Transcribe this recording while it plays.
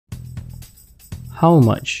How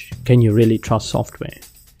much can you really trust software?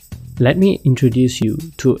 Let me introduce you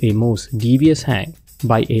to a most devious hack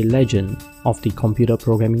by a legend of the computer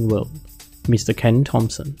programming world, Mr. Ken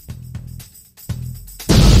Thompson.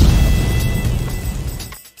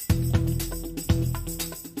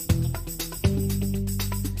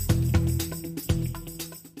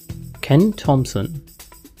 Ken Thompson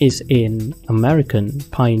is an American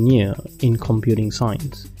pioneer in computing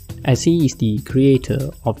science, as he is the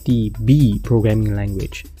creator of the B programming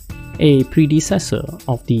language, a predecessor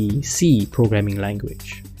of the C programming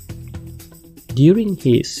language. During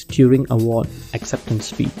his Turing Award acceptance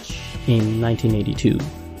speech in 1982,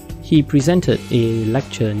 he presented a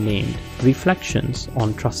lecture named Reflections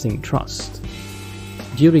on Trusting Trust.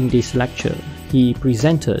 During this lecture, he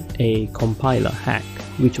presented a compiler hack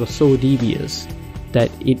which was so devious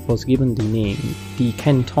that it was given the name the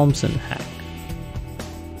Ken Thompson Hack.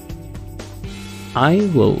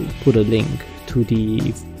 I will put a link to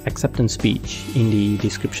the acceptance speech in the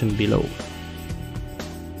description below.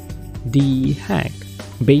 The hack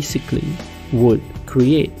basically would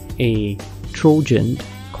create a Trojan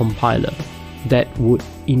compiler that would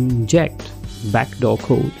inject backdoor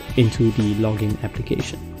code into the login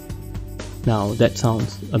application. Now that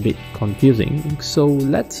sounds a bit confusing, so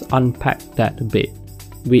let's unpack that a bit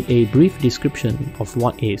with a brief description of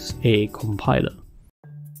what is a compiler.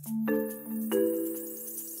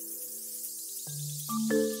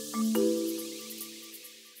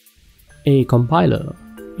 A compiler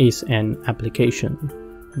is an application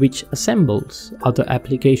which assembles other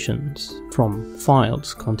applications from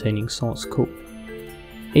files containing source code.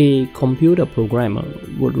 A computer programmer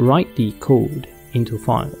would write the code into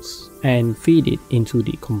files and feed it into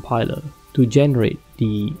the compiler to generate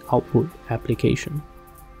the output application.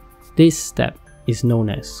 This step is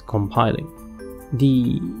known as compiling.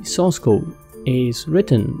 The source code is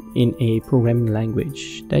written in a programming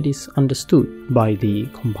language that is understood by the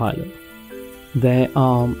compiler. There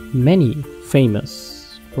are many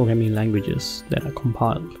famous programming languages that are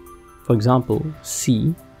compiled. For example,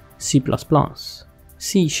 C, C++,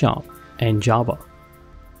 C#, and Java.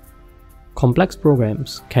 Complex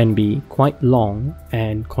programs can be quite long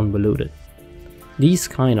and convoluted. These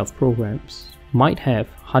kind of programs might have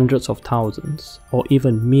hundreds of thousands or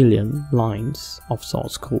even million lines of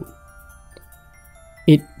source code.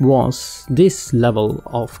 It was this level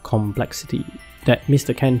of complexity that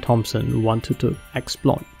Mr. Ken Thompson wanted to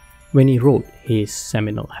exploit when he wrote his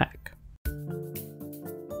seminal hack.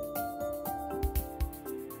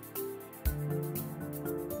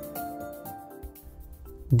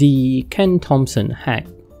 The Ken Thompson hack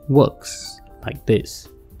works like this.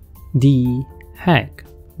 The hack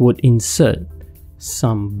would insert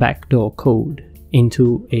some backdoor code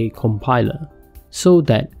into a compiler so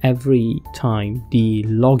that every time the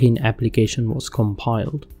login application was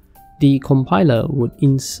compiled, the compiler would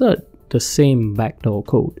insert the same backdoor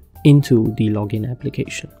code into the login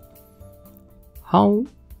application. How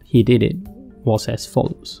he did it was as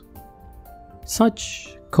follows.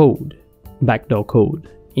 Such code, backdoor code,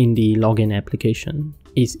 in the login application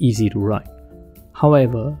is easy to write.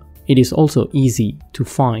 However, it is also easy to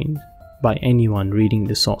find by anyone reading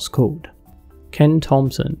the source code. Ken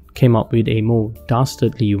Thompson came up with a more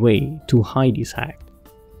dastardly way to hide his hack.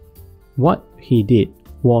 What he did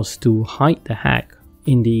was to hide the hack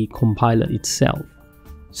in the compiler itself,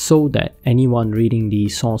 so that anyone reading the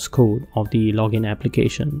source code of the login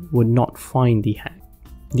application would not find the hack.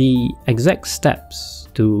 The exact steps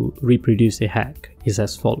to reproduce a hack is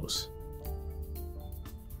as follows.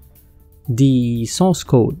 The source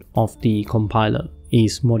code of the compiler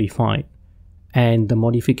is modified, and the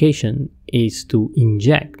modification is to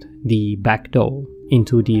inject the backdoor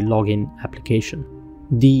into the login application.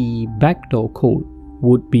 The backdoor code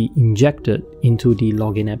would be injected into the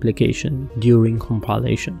login application during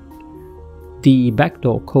compilation. The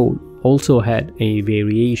backdoor code also had a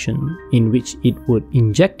variation in which it would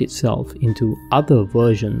inject itself into other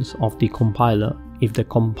versions of the compiler if the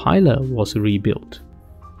compiler was rebuilt.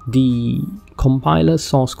 The compiler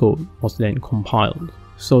source code was then compiled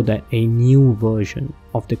so that a new version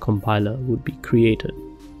of the compiler would be created.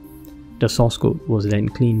 The source code was then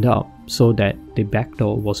cleaned up so that the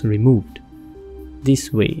backdoor was removed.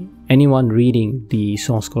 This way, anyone reading the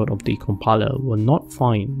source code of the compiler will not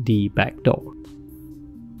find the backdoor.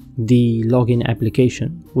 The login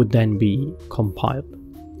application would then be compiled.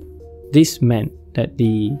 This meant that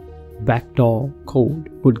the backdoor code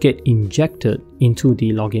would get injected into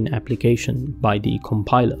the login application by the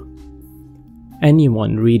compiler.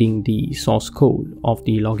 Anyone reading the source code of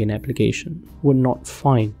the login application would not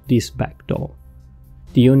find this backdoor.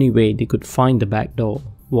 The only way they could find the backdoor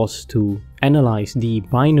was to analyze the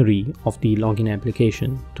binary of the login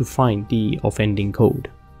application to find the offending code.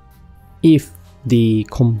 If the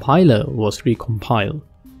compiler was recompiled,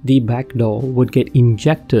 the backdoor would get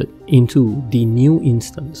injected into the new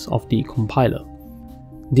instance of the compiler.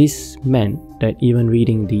 This meant that even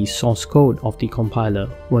reading the source code of the compiler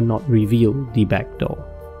would not reveal the backdoor.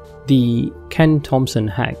 The Ken Thompson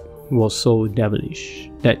hack was so devilish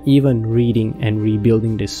that even reading and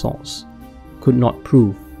rebuilding the source could not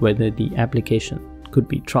prove whether the application could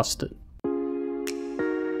be trusted.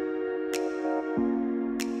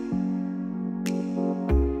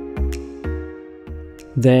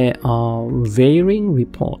 There are varying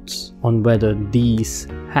reports on whether these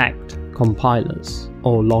hacked compilers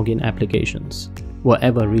or login applications were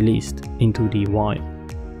ever released into the wild.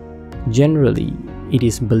 Generally, it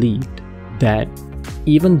is believed that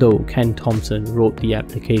even though Ken Thompson wrote the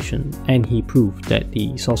application and he proved that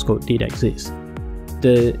the source code did exist,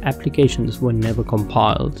 the applications were never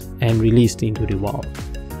compiled and released into the wild.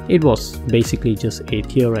 It was basically just a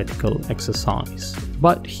theoretical exercise,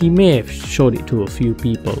 but he may have showed it to a few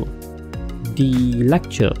people. The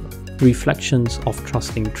lecture, Reflections of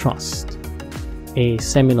Trusting Trust, a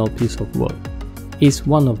seminal piece of work, is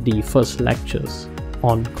one of the first lectures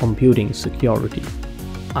on computing security.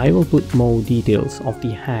 I will put more details of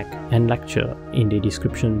the hack and lecture in the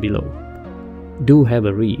description below. Do have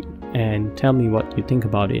a read and tell me what you think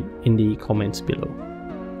about it in the comments below.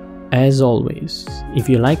 As always, if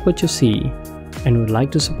you like what you see and would like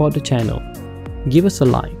to support the channel, give us a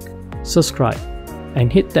like, subscribe,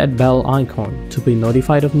 and hit that bell icon to be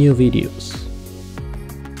notified of new videos.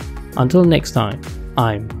 Until next time,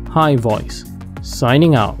 I'm High Voice,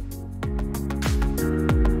 signing out.